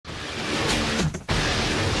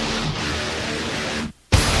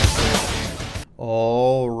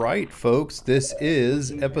Alright folks, this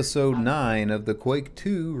is episode 9 of the Quake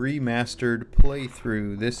 2 remastered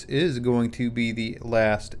playthrough. This is going to be the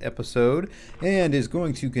last episode and is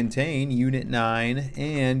going to contain Unit 9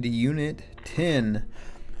 and Unit 10.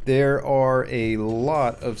 There are a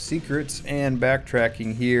lot of secrets and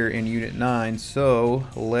backtracking here in Unit 9, so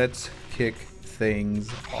let's kick things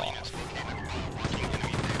off.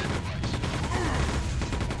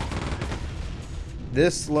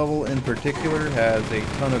 This level in particular has a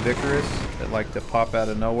ton of Icarus that like to pop out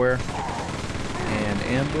of nowhere and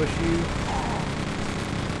ambush you.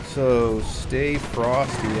 So stay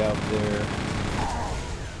frosty out there.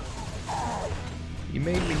 You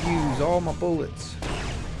made me use all my bullets.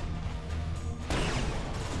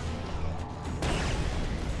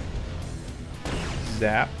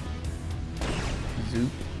 Zap. Zoop.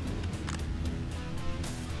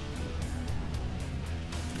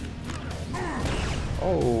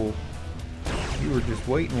 Oh, you were just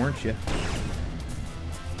waiting, weren't you?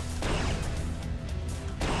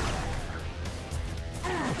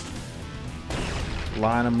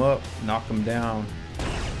 Line them up, knock them down.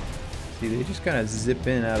 See, they just kind of zip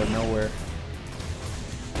in out of nowhere.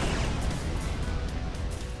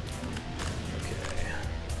 Okay.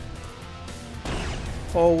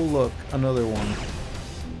 Oh, look, another one.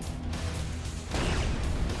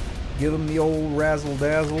 Give them the old razzle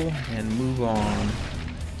dazzle and move on.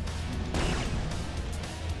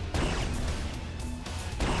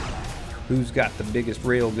 Who's got the biggest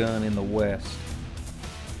railgun in the West?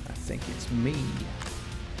 I think it's me.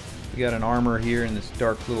 We got an armor here in this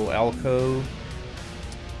dark little alcove.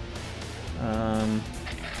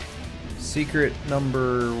 Secret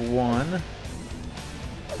number 1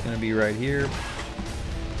 is going to be right here.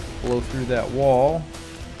 Blow through that wall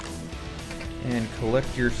and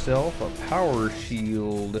collect yourself a power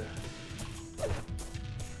shield.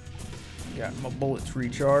 Got my bullets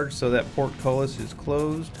recharged, so that portcullis is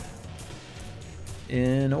closed.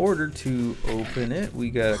 In order to open it, we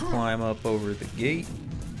gotta climb up over the gate.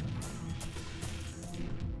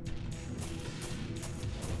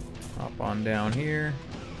 Hop on down here.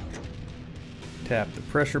 Tap the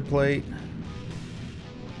pressure plate.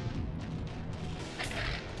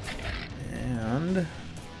 And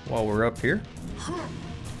while we're up here,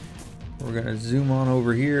 we're gonna zoom on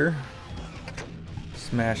over here.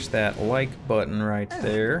 Smash that like button right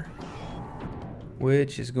there,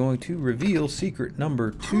 which is going to reveal secret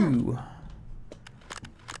number 2.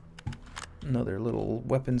 Another little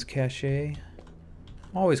weapons cache. I'm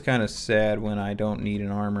always kind of sad when I don't need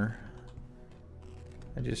an armor.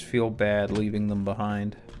 I just feel bad leaving them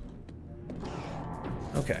behind.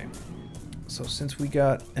 Okay, so since we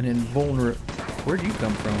got an invulnerable... Where'd you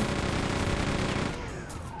come from?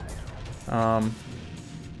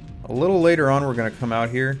 A little later on we're going to come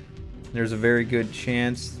out here. There's a very good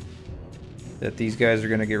chance that these guys are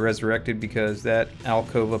going to get resurrected because that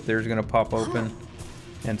alcove up there is going to pop open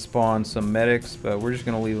and spawn some medics, but we're just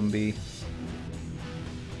going to leave them be.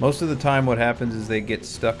 Most of the time what happens is they get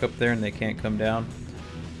stuck up there and they can't come down.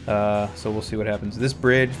 So we'll see what happens. This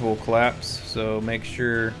bridge will collapse, so make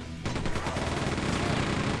sure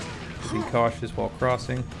to be cautious while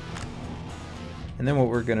crossing. And then what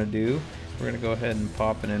we're going to do, we're going to go ahead and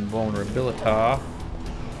pop an invulnerability. So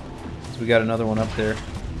we got another one up there.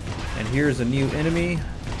 And here's a new enemy,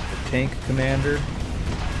 the tank commander.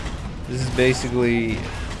 This is basically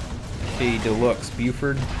a deluxe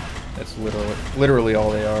Buford. That's literally all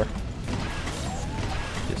they are.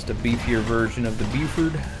 Just a beefier version of the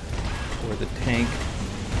Buford, or the tank,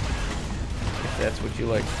 if that's what you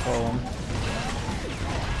like to call them.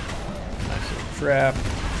 Nice little trap.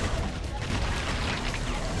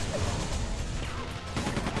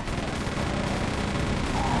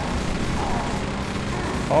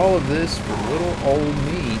 All of this for little old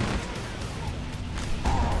me.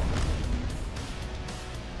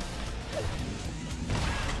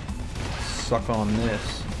 Suck on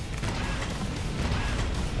this.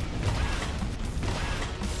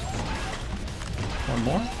 One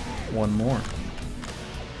more? One more.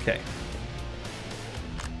 Okay.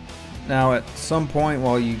 Now at some point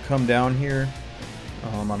while you come down here,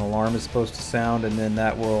 an alarm is supposed to sound, and then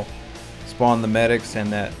that will spawn the medics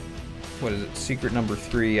and that, what is it, secret number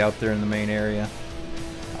 3 out there in the main area.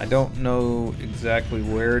 I don't know exactly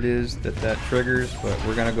where it is that triggers, but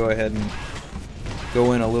we're gonna go ahead and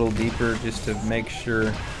go in a little deeper just to make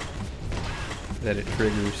sure that it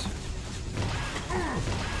triggers.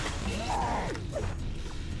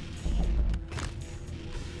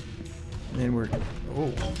 And we're,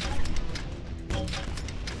 oh, look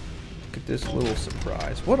at this little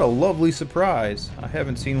surprise. What a lovely surprise. I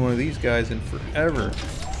haven't seen one of these guys in forever.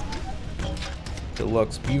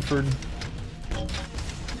 Deluxe Buford.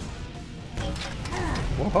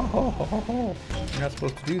 Whoa, you're not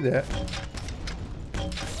supposed to do that.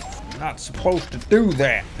 Not supposed to do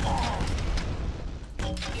that.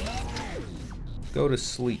 Go to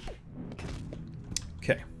sleep.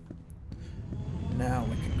 Okay. Now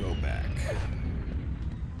we can go back.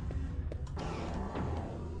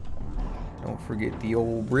 Don't forget the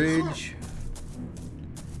old bridge.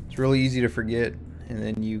 It's really easy to forget, and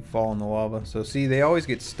then you fall in the lava. So see, they always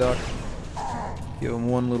get stuck. Give them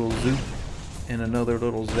one little zoop and another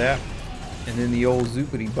little zap, and then the old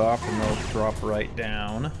zoopity bop, and they'll drop right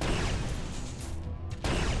down.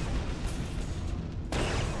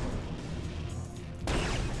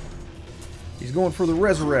 He's going for the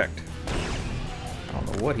resurrect. I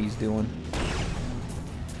don't know what he's doing.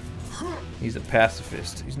 He's a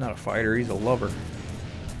pacifist. He's not a fighter, he's a lover.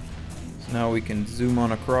 So now we can zoom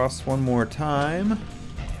on across one more time.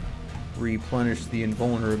 Replenish the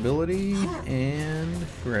invulnerability and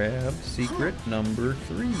grab secret number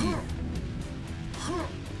 3.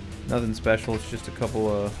 Nothing special, it's just a couple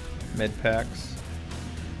of med packs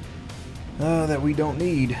that we don't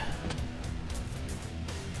need.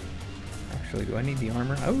 Actually, do I need the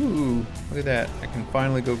armor? Oh, look at that. I can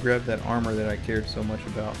finally go grab that armor that I cared so much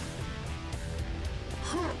about.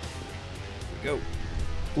 Here we go.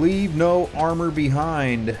 Leave no armor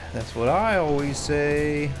behind. That's what I always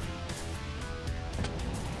say.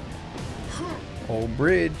 Old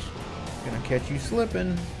bridge. Gonna catch you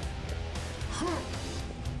slipping.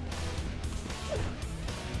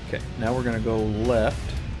 Okay, now we're gonna go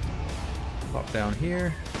left. Pop down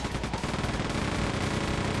here.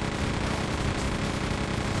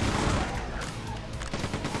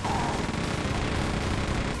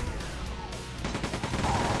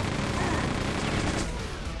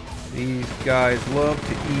 These guys love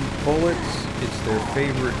to eat bullets. It's their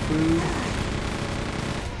favorite food.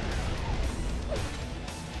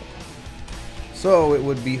 So it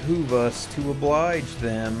would behoove us to oblige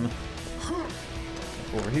them.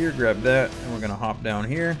 Over here, grab that, and we're gonna hop down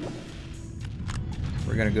here.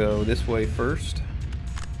 We're gonna go this way first.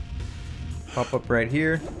 Pop up right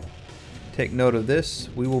here. Take note of this.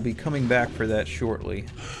 We will be coming back for that shortly.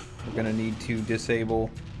 We're gonna need to disable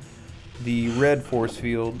the red force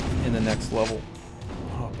field in the next level.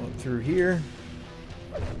 Hop up through here.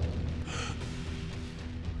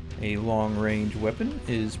 A long range weapon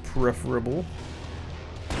is preferable.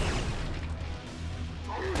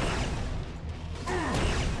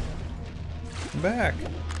 Come back.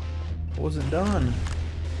 I wasn't done.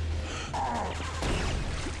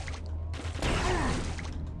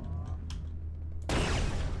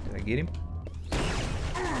 Did I get him?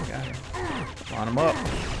 Got him. Line him up.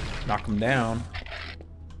 Knock him down.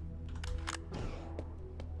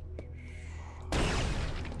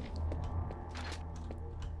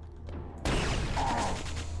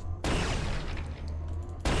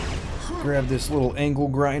 Grab this little angle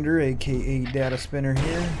grinder, aka data spinner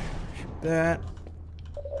here. Shoot that.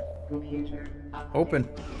 Open.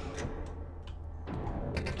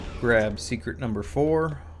 Grab secret number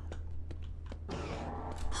 4.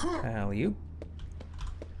 Alley-oop.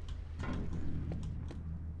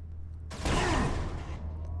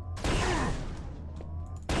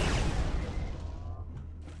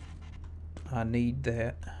 I need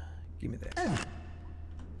that. Give me that.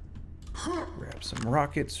 Grab some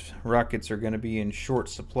rockets. Rockets are going to be in short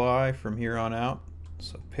supply from here on out,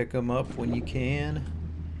 so pick them up when you can.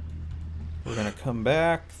 We're going to come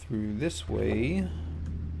back through this way.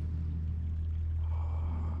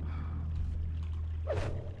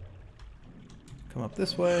 Come up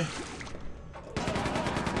this way.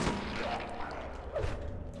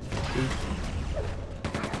 Oops.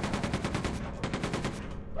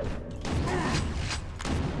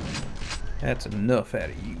 That's enough out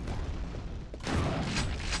of you.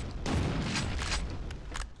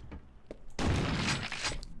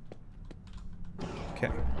 Okay.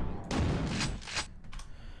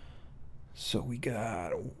 So we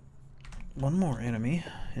got one more enemy.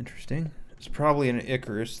 Interesting. It's probably an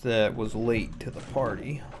Icarus that was late to the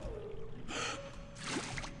party.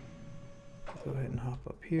 Go ahead and hop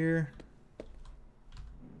up here.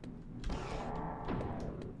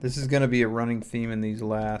 This is going to be a running theme in these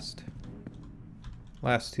last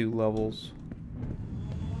 2 levels.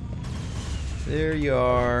 There you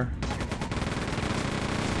are.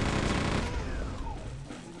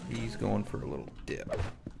 He's going for a little dip.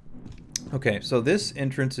 Okay, so this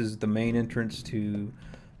entrance is the main entrance to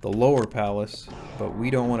the lower palace, but we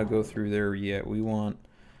don't want to go through there yet. We want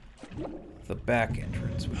the back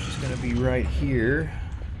entrance, which is going to be right here.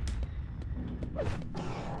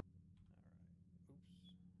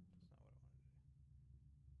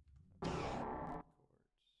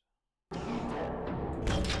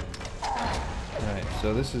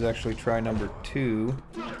 So this is actually try number 2.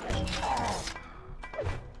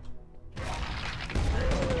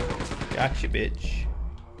 Gotcha, bitch.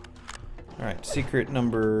 Alright, secret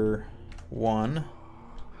number 1.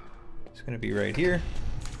 It's gonna be right here.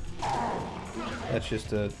 That's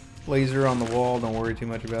just a laser on the wall, don't worry too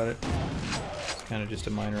much about it. It's kind of just a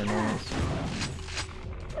minor annoyance.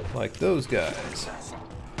 Like those guys.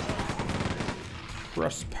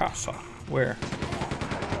 Trespasser. Where?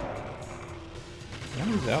 Oh,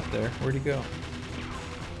 he's out there. Where'd he go?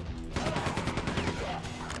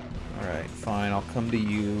 Alright, fine, I'll come to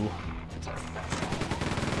you.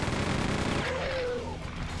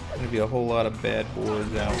 There's gonna be a whole lot of bad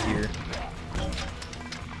boys out here.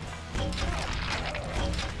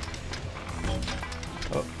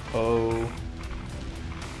 Uh-oh.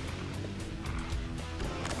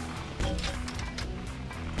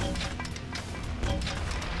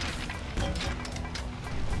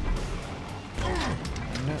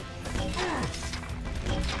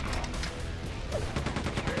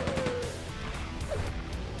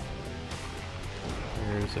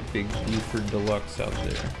 There's a big Buford Deluxe out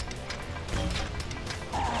there.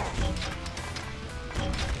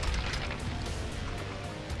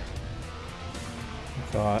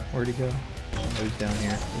 Thought. Where'd he go? Oh, he's down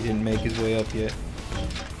here. He didn't make his way up yet.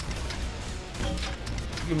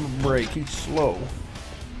 Give him a break. He's slow.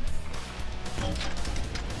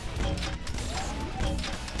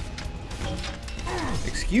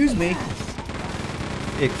 Excuse me.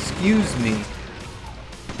 Excuse me.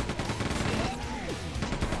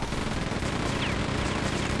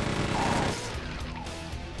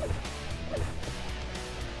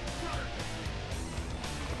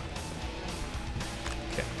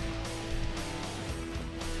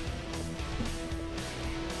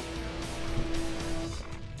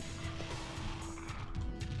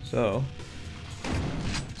 So,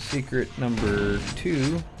 secret number 2.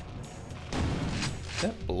 Did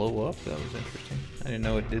that blow up? That was interesting. I didn't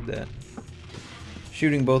know it did that.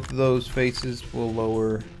 Shooting both of those faces will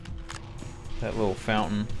lower that little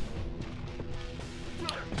fountain.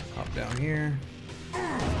 Hop down here.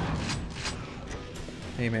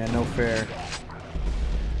 Hey man, no fair.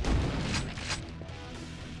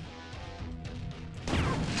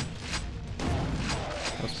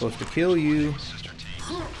 I was supposed to kill you.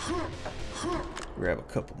 Grab a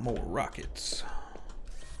couple more rockets.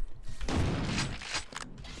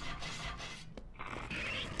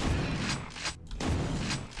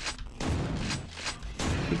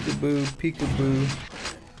 Peekaboo, peekaboo.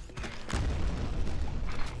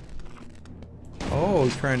 Oh,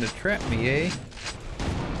 trying to trap me, eh?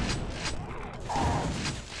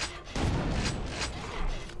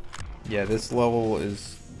 Yeah, this level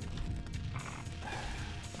is...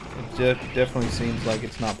 It definitely seems like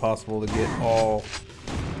it's not possible to get all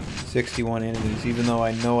 61 enemies, even though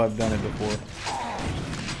I know I've done it before.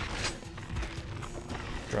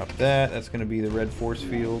 Drop that. That's going to be the red force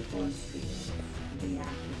field.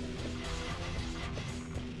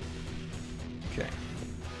 Okay.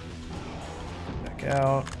 Back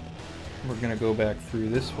out. We're going to go back through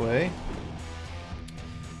this way.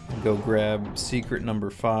 And go grab secret number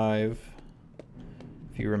 5.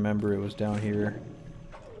 If you remember, it was down here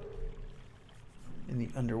in the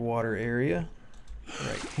underwater area.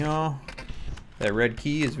 Right here. That red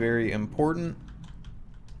key is very important.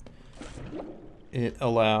 It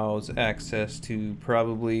allows access to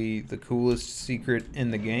probably the coolest secret in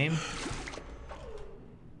the game.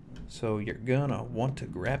 So you're gonna want to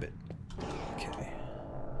grab it. Okay.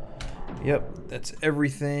 Yep, that's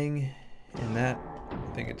everything in that.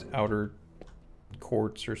 I think it's outer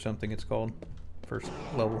courts or something it's called. First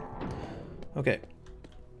level. Okay.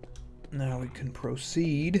 Now we can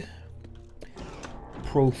proceed.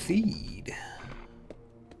 Proceed.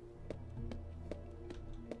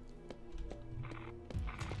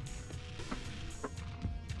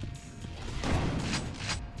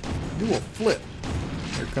 Do a flip.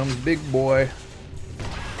 Here comes big boy.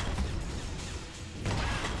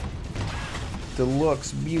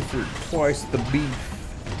 Deluxe Buford, twice the beef.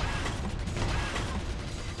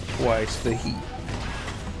 Twice the heat.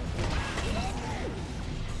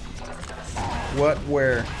 What?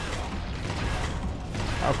 Where?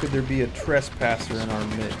 How could there be a trespasser in our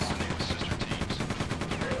midst?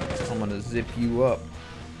 I'm gonna zip you up.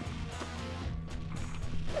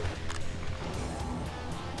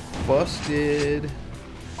 Busted.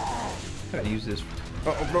 Gotta use this.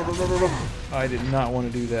 Oh, no. I did not want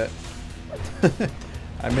to do that.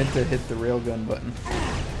 I meant to hit the railgun button.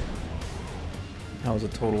 That was a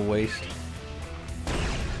total waste.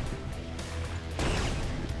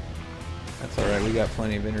 That's alright, we got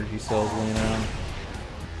plenty of energy cells laying around.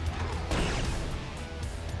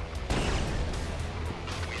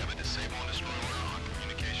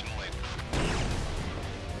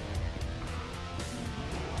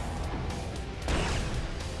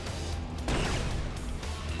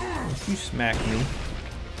 you smack me.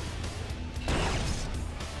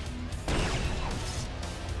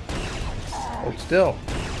 Hold still.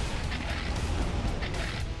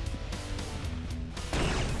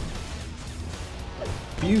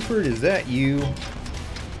 Buford, is that you?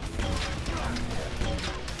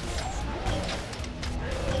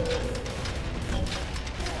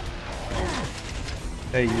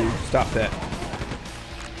 Hey, you, stop that.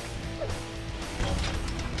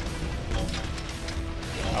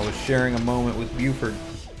 I was sharing a moment with Buford.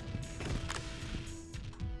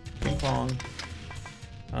 Ping pong.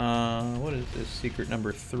 What is this? Secret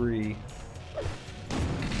number 3.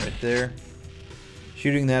 Right there.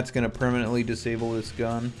 Shooting that's going to permanently disable this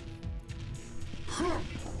gun.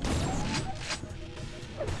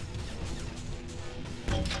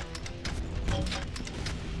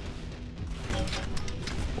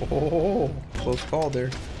 Oh, close call there.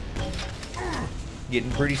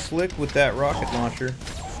 Getting pretty slick with that rocket launcher.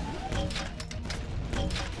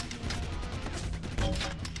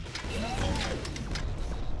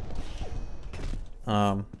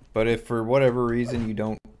 But if for whatever reason you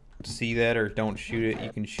don't see that or don't shoot it,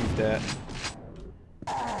 you can shoot that.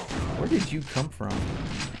 Where did you come from?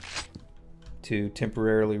 To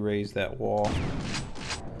temporarily raise that wall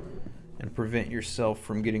and prevent yourself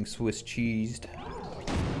from getting Swiss cheesed.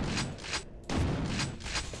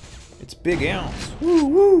 It's Big Ounce. Woo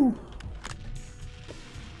woo!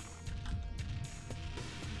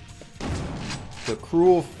 The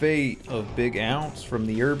cruel fate of Big Ounce from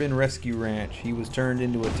the Urban Rescue Ranch. He was turned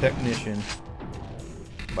into a technician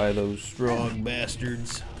by those strong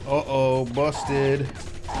bastards. Uh-oh, busted.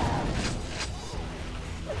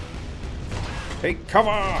 Take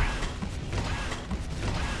cover!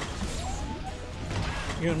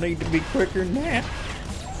 You'll need to be quicker than that.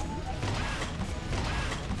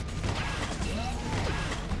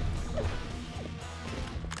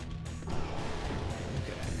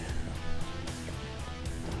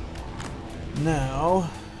 Now,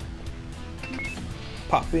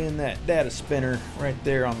 pop in that data spinner right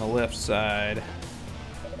there on the left side.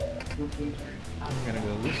 I'm gonna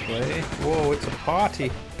go this way. Whoa, it's a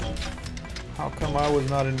party. How come I was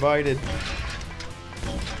not invited?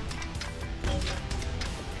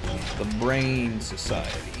 The Brain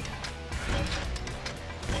Society.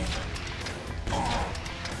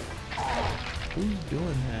 Who's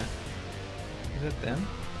doing that? Is that them?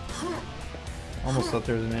 Almost thought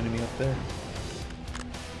there was an enemy up there.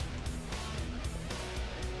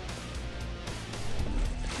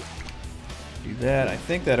 Do that. I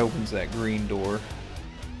think that opens that green door.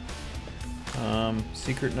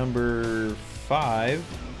 Secret number 5.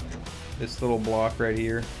 This little block right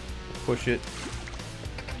here. Push it.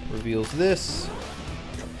 Reveals this.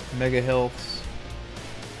 Mega healths.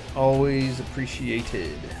 Always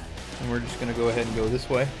appreciated. And we're just going to go ahead and go this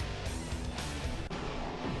way.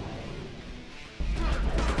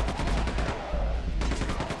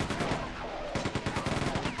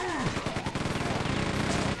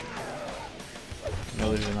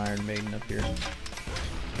 There's an Iron Maiden up here.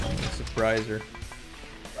 Surprise her.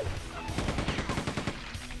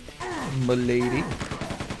 M'lady.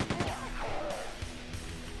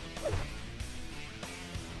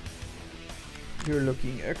 You're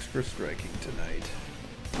looking extra striking tonight.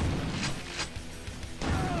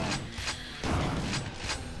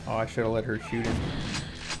 Oh, I should have let her shoot him.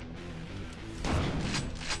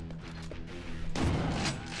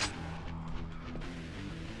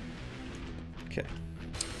 Okay.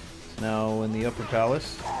 Now in the upper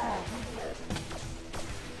palace.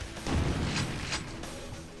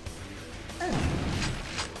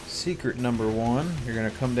 Secret number 1. You're gonna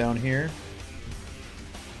come down here.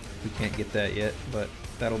 We can't get that yet, but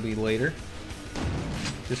that'll be later.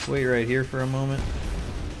 Just wait right here for a moment.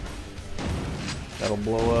 That'll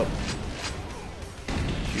blow up.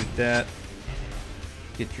 Shoot that.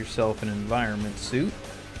 Get yourself an environment suit.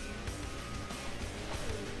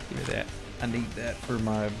 Give me that. I need that for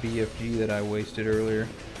my BFG that I wasted earlier.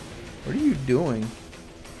 What are you doing?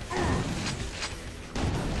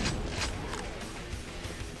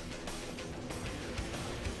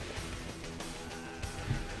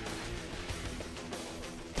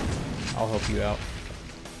 I'll help you out.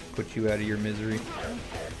 Put you out of your misery.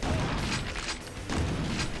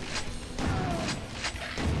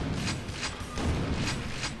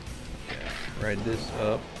 Okay, ride this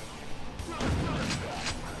up.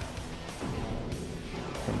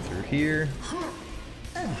 Come through here.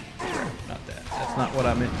 Not that. That's not what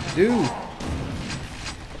I meant to do.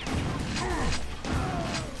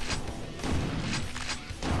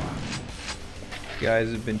 You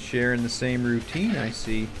guys have been sharing the same routine, I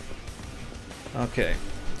see. Okay,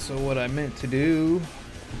 so what I meant to do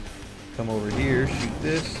Come over here, shoot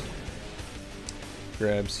this.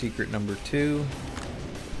 Grab secret number 2.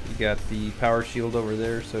 You got the power shield over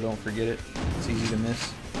there, so don't forget it. It's easy to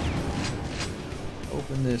miss.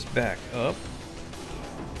 Open this back up.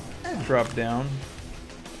 Drop down.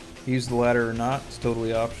 Use the ladder or not, it's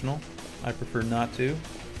totally optional. I prefer not to.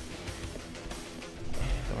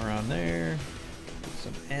 Go around there. Get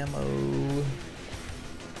some ammo.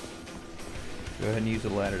 Go ahead and use the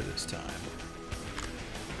ladder this time.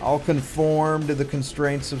 I'll conform to the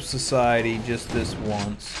constraints of society just this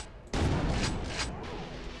once.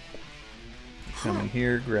 Come in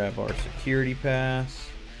here, grab our security pass.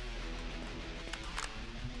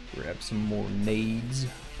 Grab some more nades.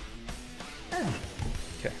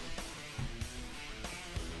 Okay.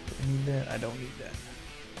 Do I need that? I don't need that.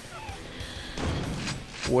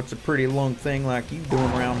 What's a pretty long thing like you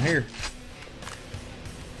doing around here?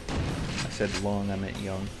 I said long, I meant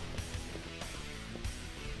young.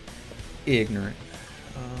 Ignorant.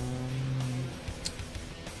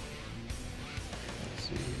 Let's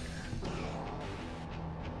see here.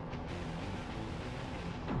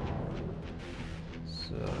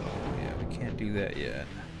 So, yeah, we can't do that yet.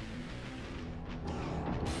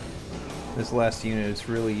 This last unit is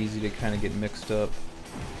really easy to kind of get mixed up.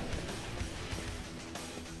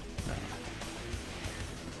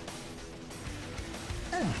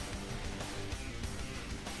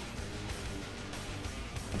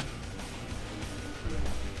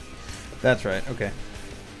 That's right, okay.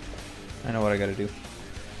 I know what I gotta do.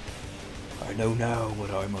 I know now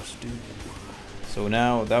what I must do. So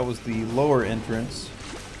now, that was the lower entrance.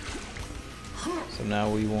 So now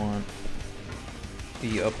we want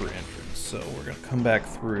the upper entrance. So we're gonna come back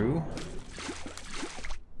through.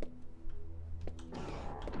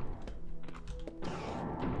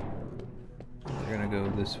 We're gonna go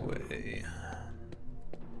this way.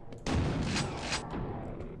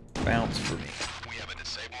 Bounce for me.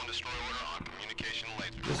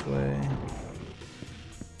 This way.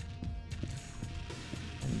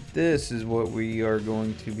 And this is what we are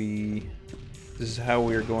going to be, this is how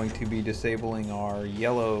we are going to be disabling our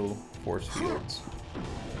yellow force fields.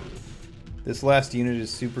 This last unit is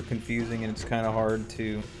super confusing and it's kind of hard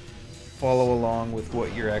to follow along with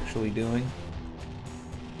what you're actually doing.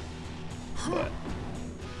 But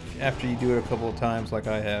after you do it a couple of times like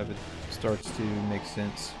I have, it starts to make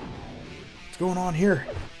sense. What's going on here?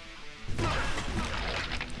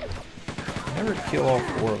 Never kill all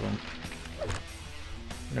 4 of them.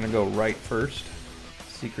 We're gonna go right first.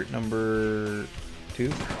 Secret number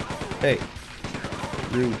 2. Hey,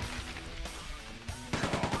 rude.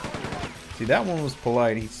 See, that one was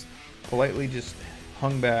polite. He's politely just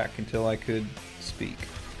hung back until I could speak.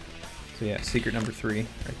 So yeah, secret number 3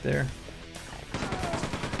 right there.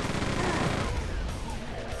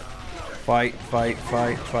 Fight, fight,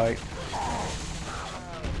 fight, fight.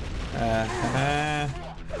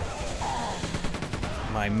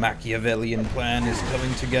 My Machiavellian plan is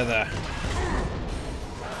coming together.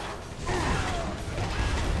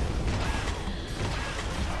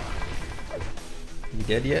 You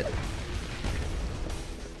dead yet?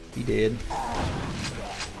 He did.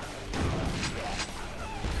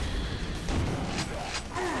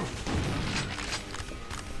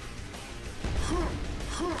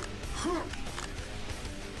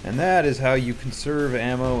 And that is how you conserve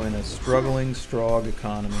ammo in a struggling Strogg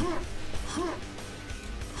economy.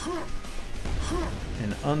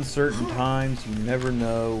 In uncertain times, you never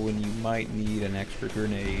know when you might need an extra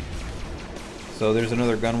grenade. So there's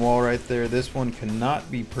another gun wall right there. This one cannot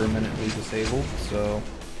be permanently disabled, so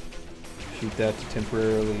shoot that to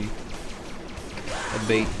temporarily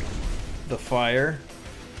abate the fire.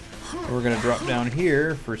 And we're going to drop down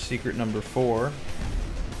here for secret number 4.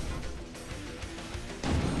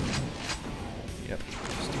 Yep,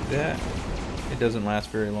 just do that. It doesn't last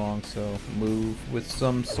very long, so move with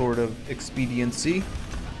some sort of expediency.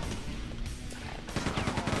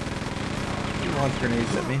 You launch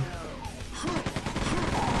grenades at me.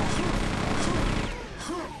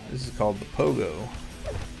 This is called the pogo.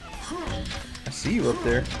 I see you up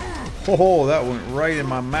there. Oh, that went right in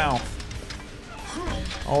my mouth.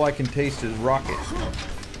 All I can taste is rocket.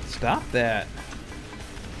 Stop that.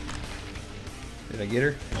 Did I get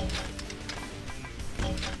her?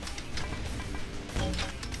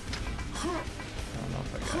 I don't know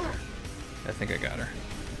if I got her. I think I got her.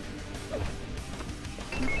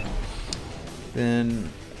 Then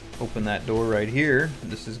open that door right here.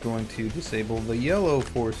 This is going to disable the yellow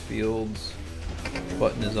force fields.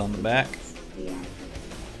 Button is on the back.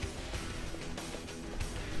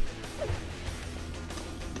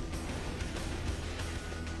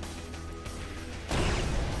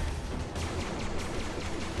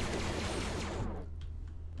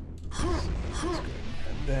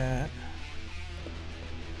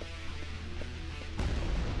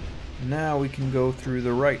 Now we can go through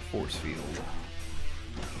the right force field.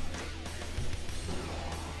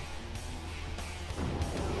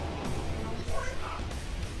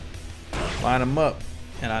 Line them up,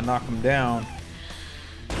 and I knock them down.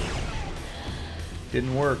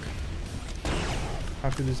 Didn't work. How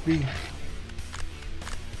could this be?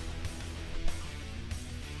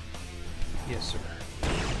 Yes, sir.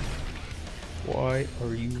 Why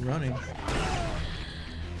are you running?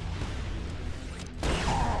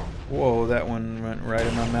 Whoa, that one went right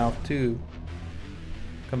in my mouth too.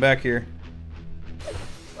 Come back here.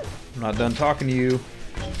 I'm not done talking to you.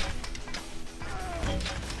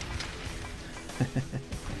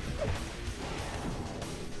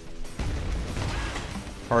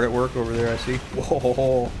 Hard at work over there, I see.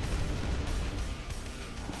 Whoa.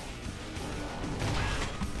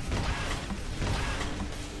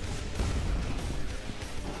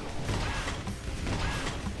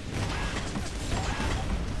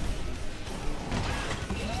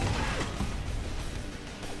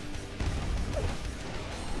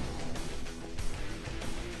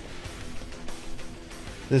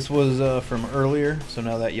 This was from earlier, so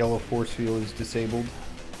now that yellow force field is disabled.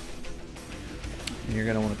 And you're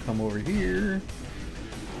going to want to come over here.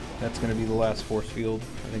 That's going to be the last force field.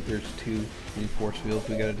 I think there's 2 new force fields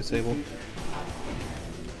we got to disable.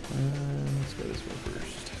 Let's go this way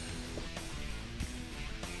first.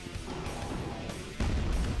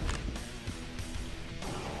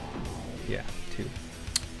 Yeah, 2.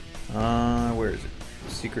 Where is it?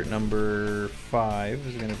 Secret number 5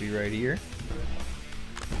 is going to be right here.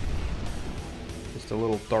 Just a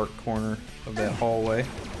little dark corner of that hallway.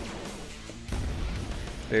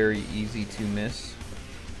 Very easy to miss.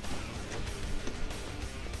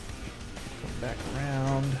 Come back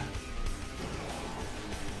around.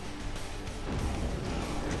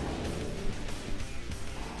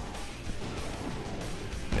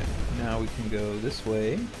 Okay, now we can go this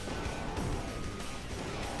way.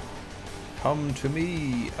 Come to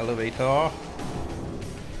me, elevator.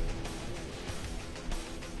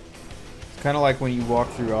 It's kind of like when you walk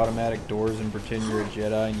through automatic doors and pretend you're a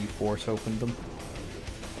Jedi and you force open them.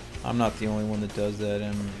 I'm not the only one that does that,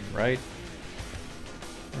 right?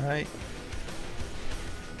 Right?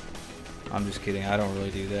 I'm just kidding. I don't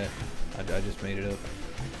really do that. I just made it up.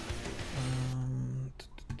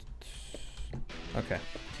 Okay.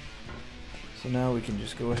 So now we can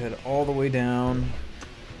just go ahead all the way down.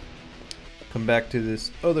 Come back to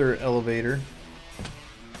this other elevator.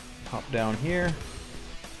 Hop down here.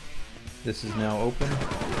 This is now open.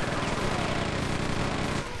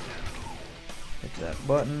 Hit that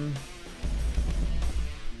button.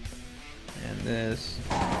 And this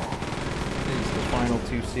is the final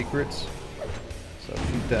 2 secrets. So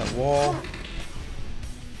shoot that wall.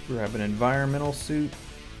 Grab an environmental suit.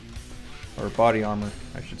 Or body armor,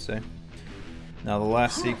 I should say. Now the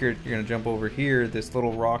last secret, you're going to jump over here. This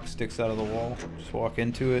little rock sticks out of the wall. Just walk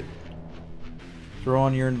into it. Throw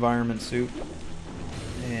on your environment suit.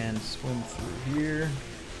 And swim through here.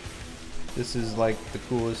 This is like the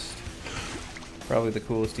coolest, probably the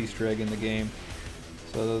coolest Easter egg in the game.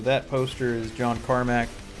 So that poster is John Carmack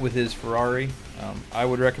with his Ferrari. I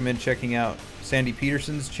would recommend checking out Sandy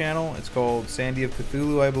Peterson's channel. It's called Sandy of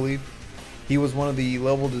Cthulhu, I believe. He was one of the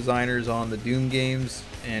level designers on the Doom games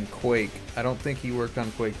and Quake. I don't think he worked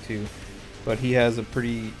on Quake 2, but he has a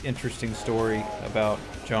pretty interesting story about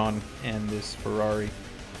John and this Ferrari.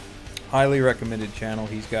 Highly recommended channel.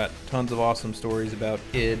 He's got tons of awesome stories about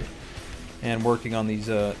id and working on these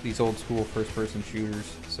old school first-person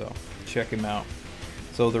shooters. So check him out.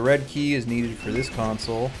 So the red key is needed for this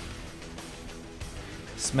console.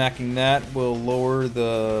 Smacking that will lower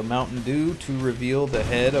the Mountain Dew to reveal the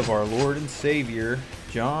head of our Lord and Savior,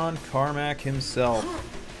 John Carmack himself,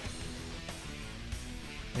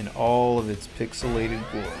 in all of its pixelated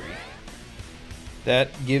glory.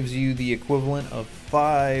 That gives you the equivalent of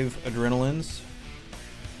 5 adrenalines,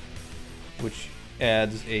 which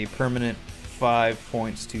adds a permanent 5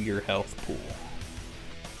 points to your health pool.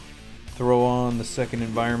 Throw on the second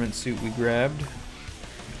environment suit we grabbed.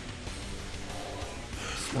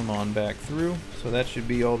 Swim on back through. So that should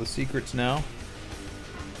be all the secrets now.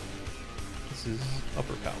 This is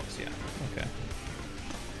Upper Palace, yeah. Okay.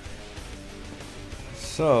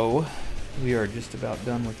 So we are just about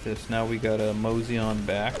done with this. Now we gotta mosey on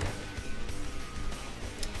back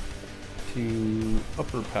to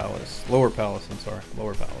Upper Palace. Lower Palace, I'm sorry.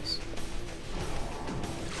 Lower Palace.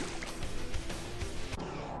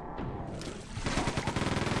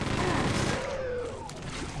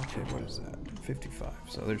 Okay, what is that? 55.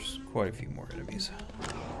 So there's quite a few more enemies.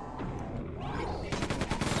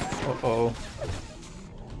 Uh-oh.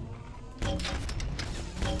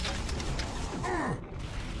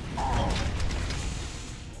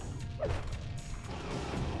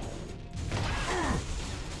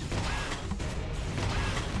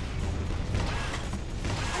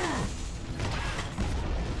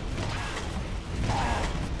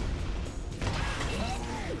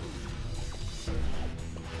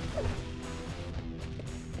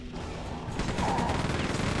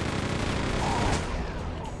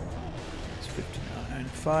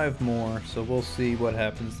 5 more, so we'll see what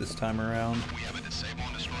happens this time around. We have a disable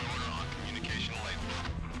and destroy order on communication label.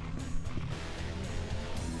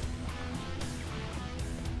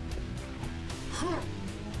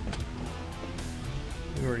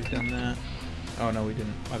 We've already done that. Oh no, we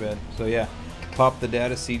didn't. My bad. So yeah, pop the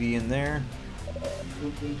data CD in there.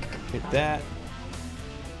 Hit that.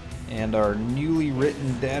 And our newly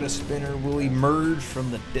written data spinner will emerge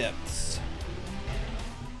from the depths.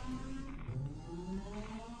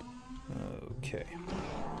 Okay.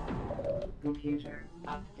 Computer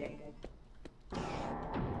updated.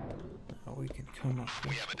 Now we can come up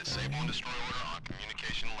We have a disable and destroy order on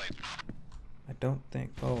communication laser. I don't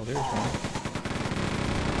think. Oh, there's one.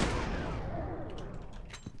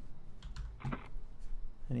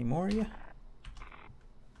 Any more of you?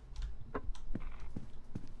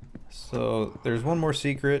 So there's one more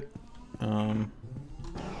secret. But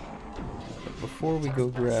before we go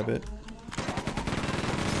grab it,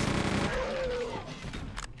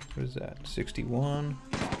 what is that? 61,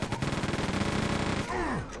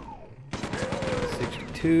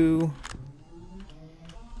 62.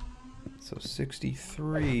 So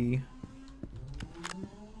 63.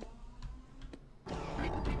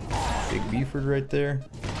 Big Buford right there.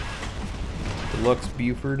 Deluxe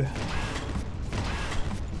Buford.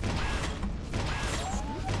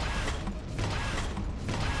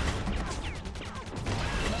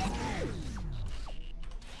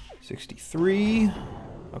 $63.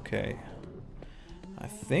 Okay. I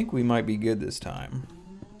think we might be good this time.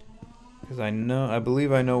 Because I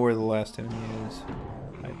believe I know where the last enemy is.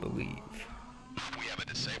 I believe. We have a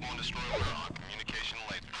disable and destroy order on communication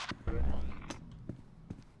laser.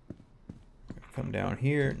 Come down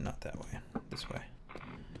here, not that way, this way.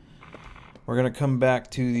 We're gonna come back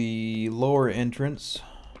to the lower entrance,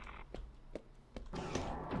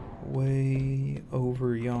 way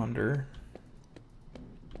over yonder,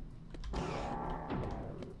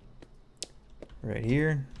 right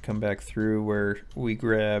here. Come back through where we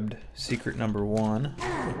grabbed secret number 1.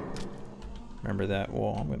 Remember that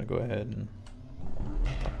wall? I'm gonna go ahead and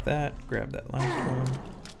pop that, grab that last one,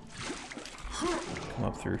 come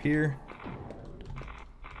up through here.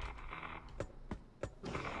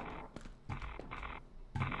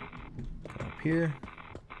 Here.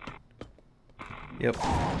 Yep.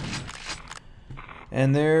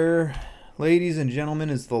 And there, ladies and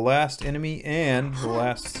gentlemen, is the last enemy and the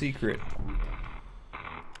last secret.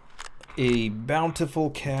 A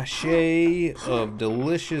bountiful cache of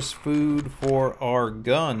delicious food for our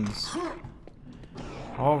guns.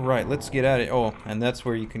 Alright, let's get at it. Oh, and that's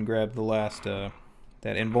where you can grab the last, that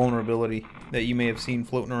invulnerability that you may have seen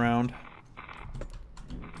floating around.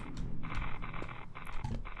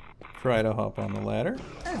 Try to hop on the ladder.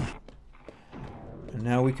 And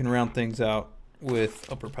now we can round things out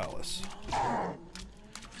with Upper Palace.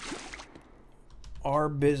 Our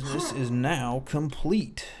business is now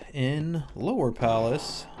complete in Lower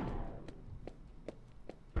Palace.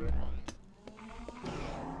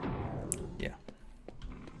 Yeah.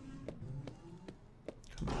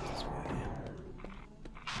 Come up this way.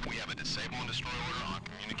 We have a disable and destroy order on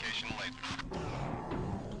communication laser.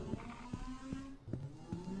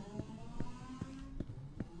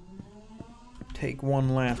 Take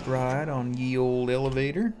one last ride on ye old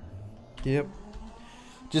elevator. Yep.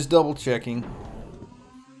 Just double checking.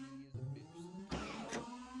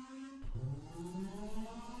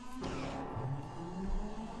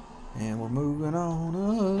 And we're moving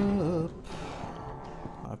on up.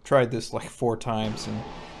 I've tried this like 4 times, and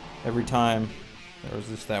every time there was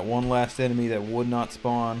just that one last enemy that would not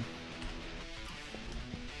spawn.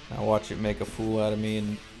 Now watch it make a fool out of me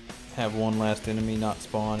and have one last enemy not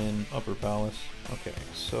spawn in Upper Palace. Okay,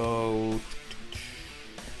 so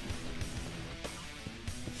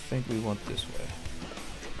I think we went this way.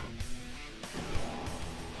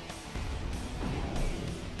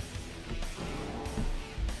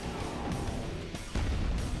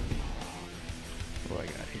 What do I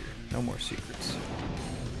got here? No more secrets.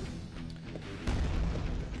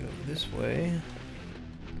 Go this way.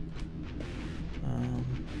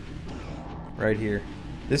 Right here.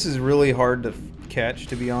 This is really hard to catch,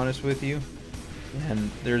 to be honest with you.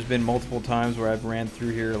 And there's been multiple times where I've ran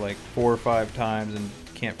through here like 4 or 5 times and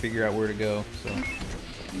can't figure out where to go. So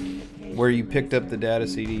where you picked up the data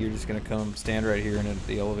CD, you're just gonna come stand right here and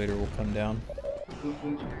the elevator will come down.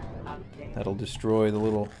 That'll destroy the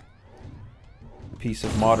little piece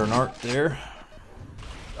of modern art there.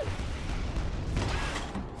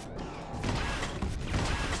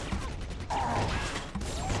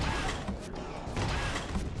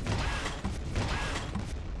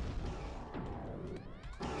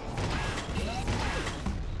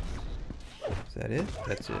 Is that that it?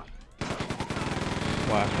 That's it.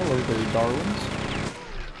 Why, hello there, darlings.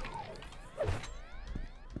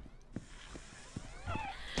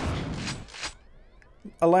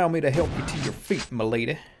 Allow me to help you to your feet, my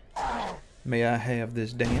lady. May I have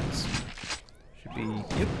this dance? Should be...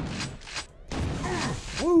 Yep.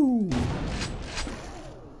 Woo!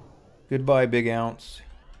 Goodbye, big ounce.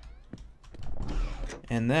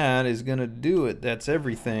 And that is gonna do it. That's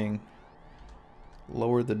everything.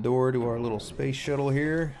 Lower the door to our little space shuttle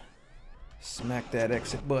here. Smack that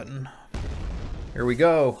exit button. Here we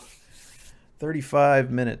go.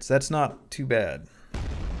 35 minutes. That's not too bad.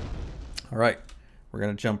 Alright. We're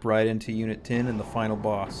going to jump right into Unit 10 and the final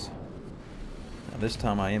boss. Now this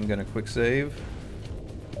time I am going to quick save.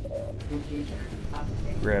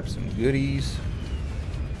 Grab some goodies.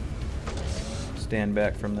 Stand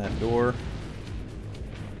back from that door.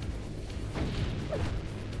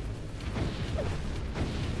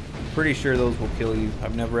 Pretty sure those will kill you.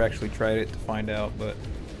 I've never actually tried it to find out, but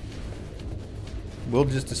we'll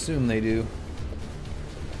just assume they do.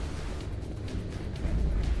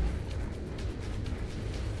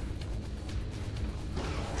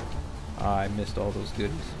 I missed all those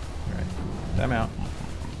goodies. Alright, time out.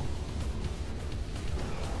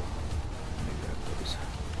 Let me grab those.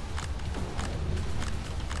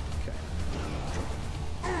 Okay.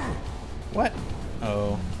 What?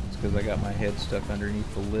 Oh, it's because I got my head stuck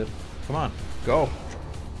underneath the lip. Come on, go!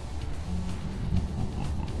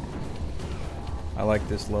 I like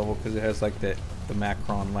this level because it has like the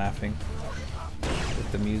Makron laughing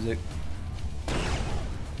with the music.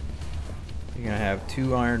 You're gonna have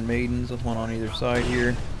two Iron Maidens, one on either side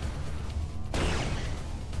here.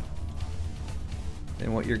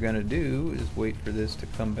 Then what you're gonna do is wait for this to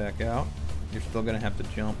come back out. You're still gonna have to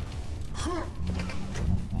jump.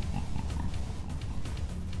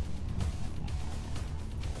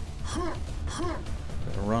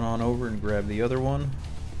 Gotta run on over and grab the other one.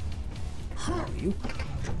 You.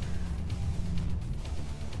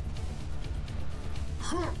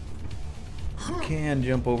 You can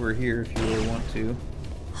jump over here if you really want to.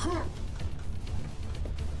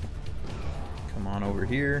 Come on over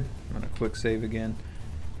here. I'm gonna quick save again.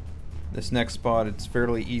 This next spot, it's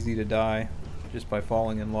fairly easy to die just by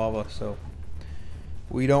falling in lava, so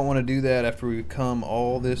we don't want to do that after we've come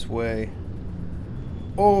all this way.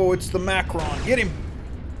 Oh, it's the Makron. Get him!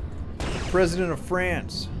 The President of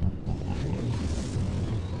France.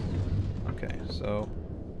 Okay, so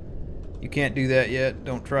you can't do that yet.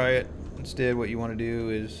 Don't try it. Instead, what you want to do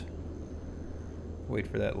is wait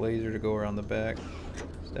for that laser to go around the back.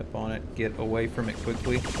 Step on it. Get away from it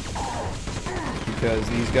quickly, because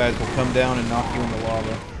these guys will come down and knock you in the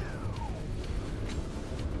lava.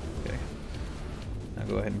 Okay. Now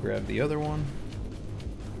go ahead and grab the other one.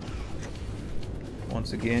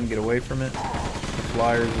 Once again, get away from it. The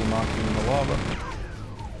flyers will knock you in the lava.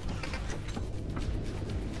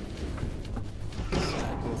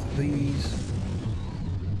 Slide both of these.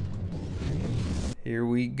 Here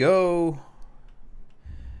we go.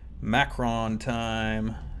 Makron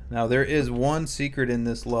time. Now there is one secret in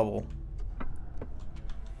this level,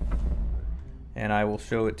 and I will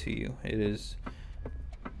show it to you. It is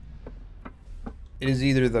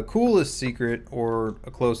either the coolest secret or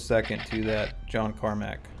a close second to that John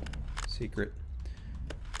Carmack secret.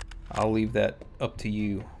 I'll leave that up to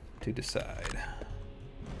you to decide.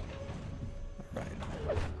 All right.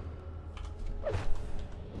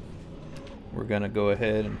 We're gonna go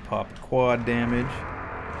ahead and pop quad damage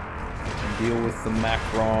and deal with the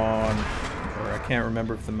Makron. Or I can't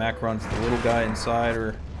remember if the Makron's the little guy inside,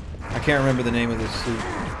 or I can't remember the name of this suit.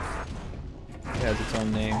 It has its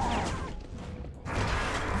own name.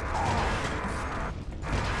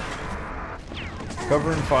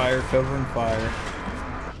 Cover and fire, cover and fire.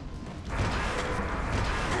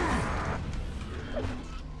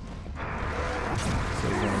 So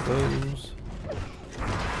one of those.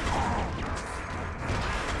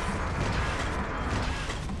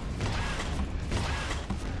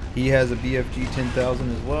 He has a BFG 10,000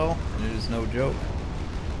 as well, and it is no joke.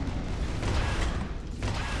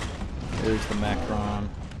 There's the Makron.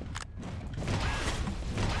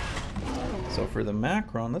 So for the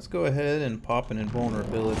Makron, let's go ahead and pop an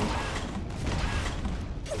invulnerability.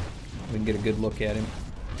 We can get a good look at him.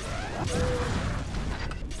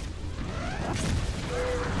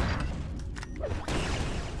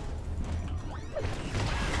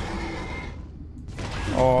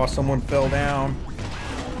 Oh, someone fell down.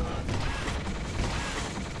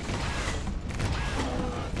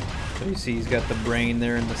 So you see he's got the brain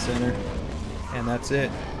there in the center, and that's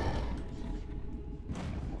it.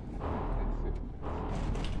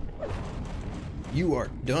 You are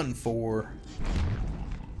done for.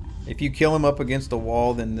 If you kill him up against the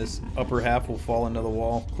wall, then this upper half will fall into the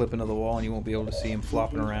wall, clip into the wall, and you won't be able to see him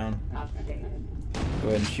flopping around. Go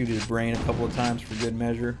ahead and shoot his brain a couple of times for good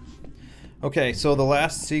measure. Okay, so the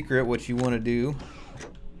last secret, what you want to do,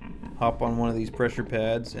 hop on one of these pressure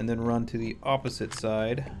pads and then run to the opposite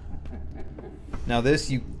side. Now this,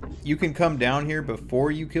 you can come down here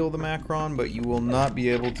before you kill the Makron, but you will not be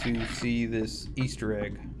able to see this Easter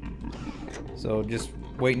egg. So just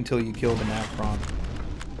wait until you kill the Makron.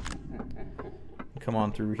 Come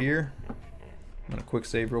on through here. I'm gonna quick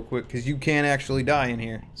save real quick because you can actually die in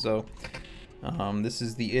here. So this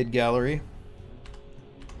is the id gallery.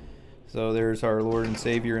 So there's our Lord and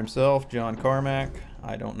Savior himself, John Carmack.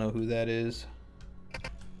 I don't know who that is.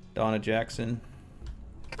 Donna Jackson.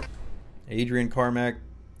 Adrian Carmack.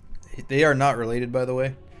 They are not related, by the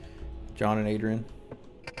way. John and Adrian.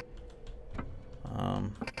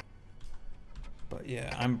 But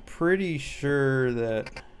yeah, I'm pretty sure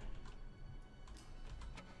that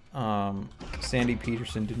Sandy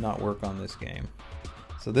Peterson did not work on this game.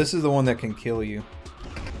 So this is the one that can kill you.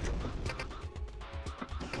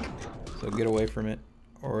 So get away from it.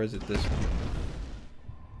 Or is it this one?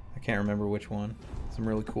 I can't remember which one. Some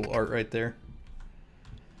really cool art right there.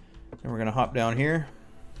 And we're gonna hop down here.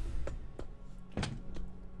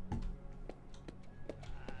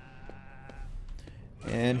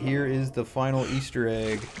 And here is the final Easter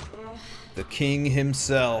egg. The king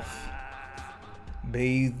himself,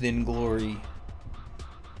 bathed in glory.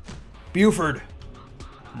 Buford,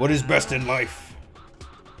 what is best in life?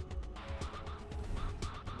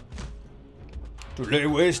 To lay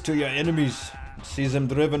waste to your enemies, see them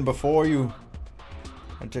driven before you,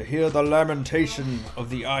 and to hear the lamentation of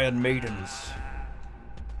the Iron Maidens.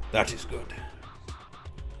 That is good.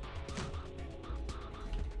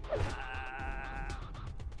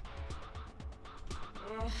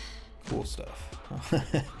 Cool stuff.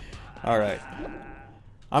 Alright.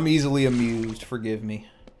 I'm easily amused, forgive me.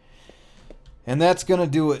 And that's gonna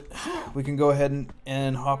do it. We can go ahead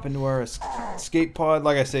and hop into our escape pod.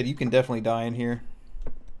 Like I said, you can definitely die in here.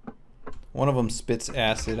 One of them spits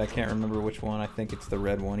acid. I can't remember which one. I think it's the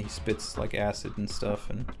red one. He spits like acid and stuff.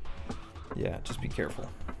 And yeah, just be careful.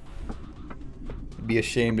 It'd be a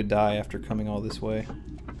shame to die after coming all this way.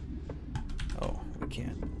 Oh, we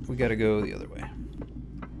can't. We gotta go the other way.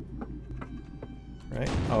 Right?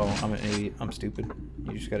 Oh, I'm an idiot. I'm stupid.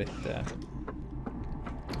 You just gotta hit that.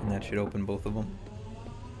 And that should open both of them.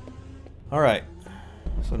 Alright.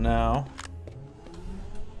 So now...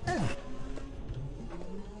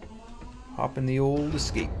 hop in the old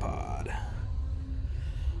escape pod.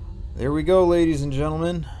 There we go, ladies and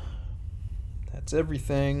gentlemen. That's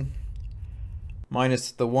everything.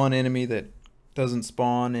 Minus the one enemy that doesn't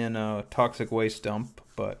spawn in a toxic waste dump.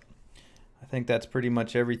 But I think that's pretty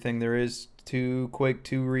much everything there is to Quake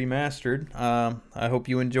 2 Remastered. I hope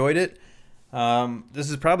you enjoyed it. This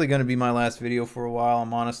is probably going to be my last video for a while.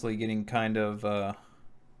 I'm honestly getting kind of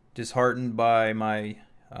disheartened by my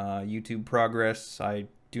YouTube progress. I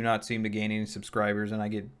do not seem to gain any subscribers, and I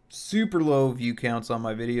get super low view counts on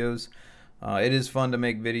my videos. It is fun to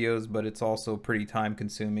make videos, but it's also pretty time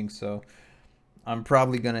consuming, so I'm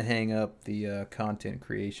probably going to hang up the content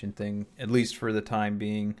creation thing, at least for the time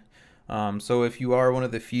being. So if you are one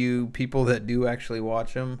of the few people that do actually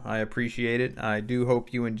watch them, I appreciate it. I do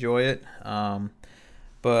hope you enjoy it.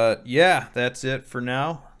 But yeah, that's it for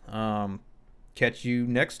now. Catch you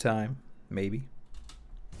next time, maybe.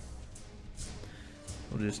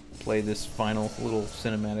 We'll just play this final little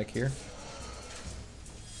cinematic here.